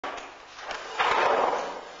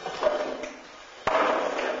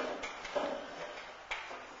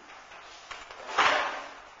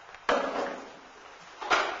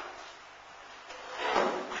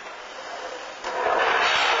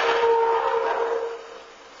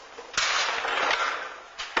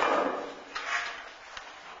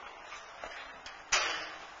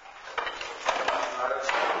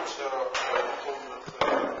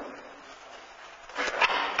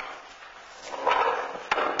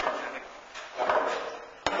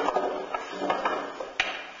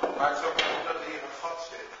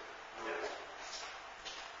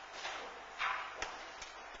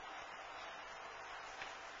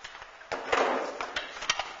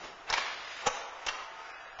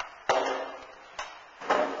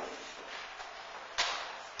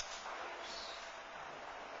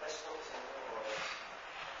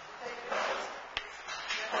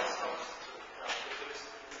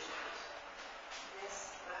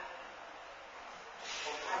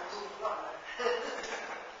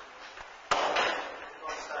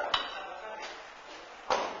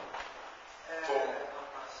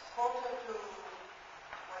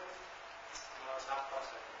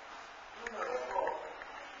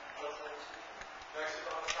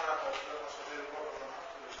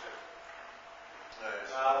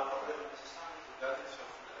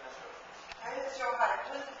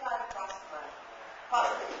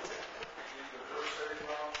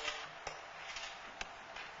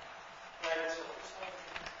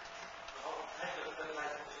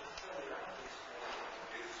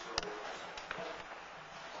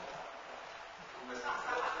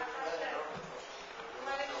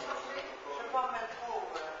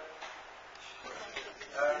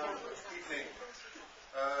Evening.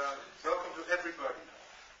 Welcome to everybody.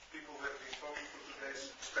 People who have been talking to today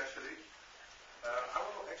especially. I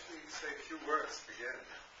will actually say a few words again.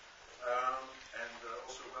 And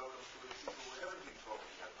also welcome to the people who haven't been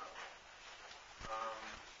talking yet now.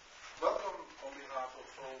 Welcome on behalf of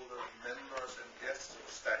all the members and guests of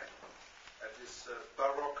Stein at this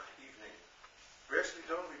Baroque evening. We actually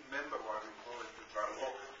don't remember why we call it the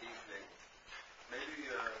Baroque evening. Maybe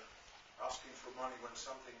asking for money when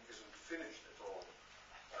something isn't finished at all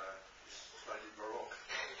is slightly Baroque.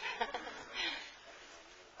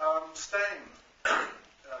 Stein,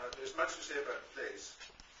 there's much to say about the place.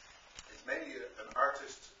 It's mainly an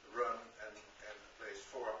artist-run and a place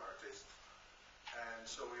for artists. And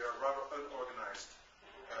so we are rather unorganized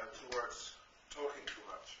towards talking too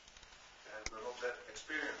much. And we're not that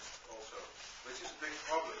experienced also, which is a big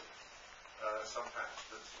problem sometimes.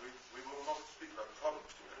 But we will not speak about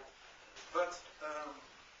problems today. But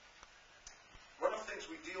one of the things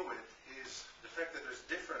we deal with is the fact that there's a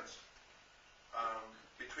difference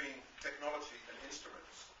between technology and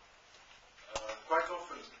instruments. Quite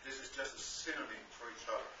often, this is just a synonym for each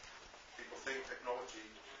other. People think technology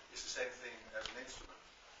is the same thing as an instrument.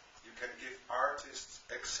 You can give artists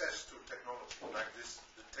access to technology, like this.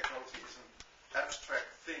 The technology is an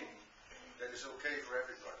abstract thing that is okay for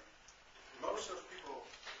everybody. Most of the people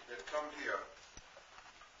that come here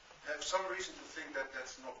have some reason to think that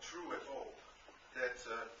that's not true at all. That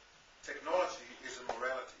technology is a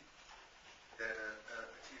morality. That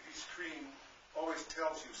a TV screen always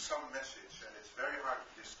tells you some message and it's very hard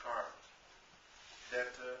to discard.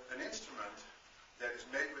 That an instrument that is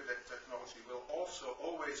made with that technology will also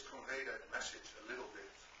always convey that message a little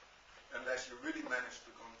bit, unless you really manage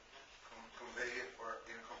to convey it or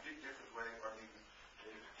in a completely different way, or even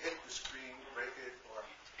hit the screen, break it, or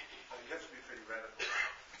you have to be pretty radical.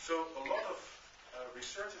 So a lot of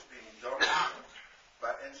research is being done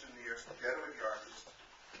by engineers together with the artists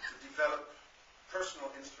to develop personal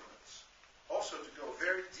instruments. Also to go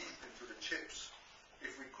very deep into the chips.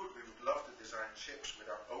 If we could, we would love to design chips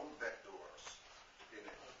with our own backdoors in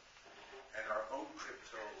it. And our own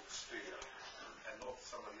crypto sphere and not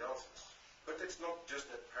somebody else's. But it's not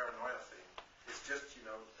just that paranoia thing. It's just,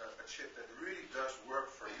 a chip that really does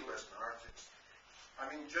work for you as an artist.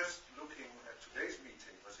 I mean, just looking at today's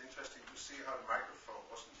meeting, it was interesting to see how the microphone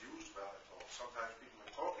wasn't used well at all. Sometimes people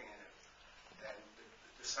were talking in it, and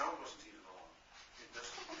the sound wasn't even on.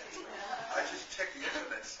 Anyway, I just checked the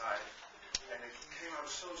internet site, and it came out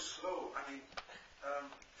so slow. I mean,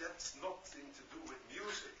 that's nothing to do with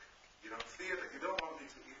music. Theater, you don't want me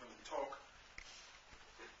to even talk.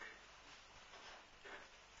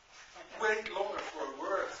 Wait longer for a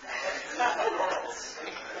word.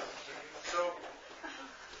 So,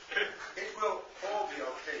 it will all be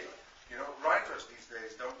okay. Writers these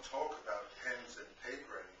days don't talk about pens and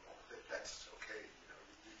paper anymore. That's okay.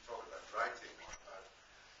 You talk about writing, or about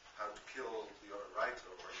how to kill your writer,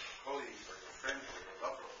 or your colleague, or your friend, or your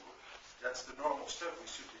lover. That's the normal stuff we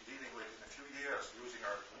should be dealing with in a few years using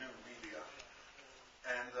our new media.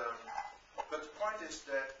 And but the point is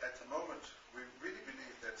that at the moment we really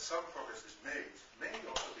believe that some progress is made, mainly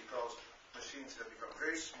also because machines have become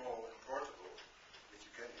very small and portable, that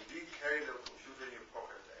you can indeed carry a little computer in your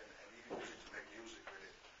pocket and even use it to make music with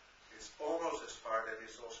it. It's almost as far that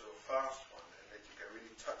it's also a fast one, and that you can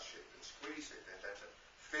really touch it and squeeze it, and that the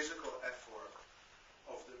physical effort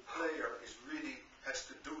of the player has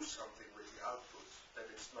to do something with the output, that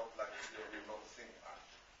it's not like a remote thing.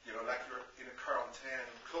 Like you're in a quarantine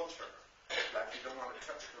culture, like you don't want to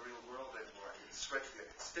touch the real world anymore, it's sweaty and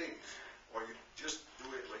it stinks, or you just do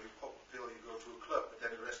it when you pop a pill, you go to a club, but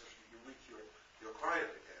then the rest of the week you're quiet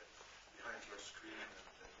again, behind your screen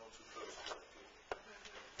and not too close to other people.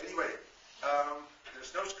 Anyway,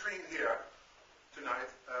 there's no screen here tonight.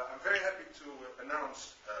 I'm very happy to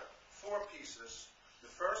announce 4 pieces.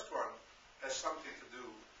 The first one has something to do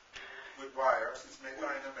with wires. It's made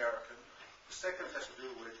by an American. The second has to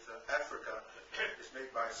do with Africa. It's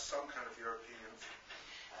made by some kind of Europeans.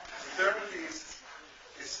 The third piece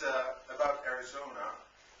is about Arizona.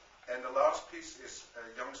 And the last piece is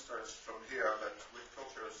youngsters from here, but with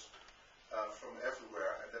cultures from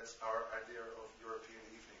everywhere. And that's our idea of European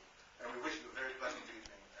evening. And we wish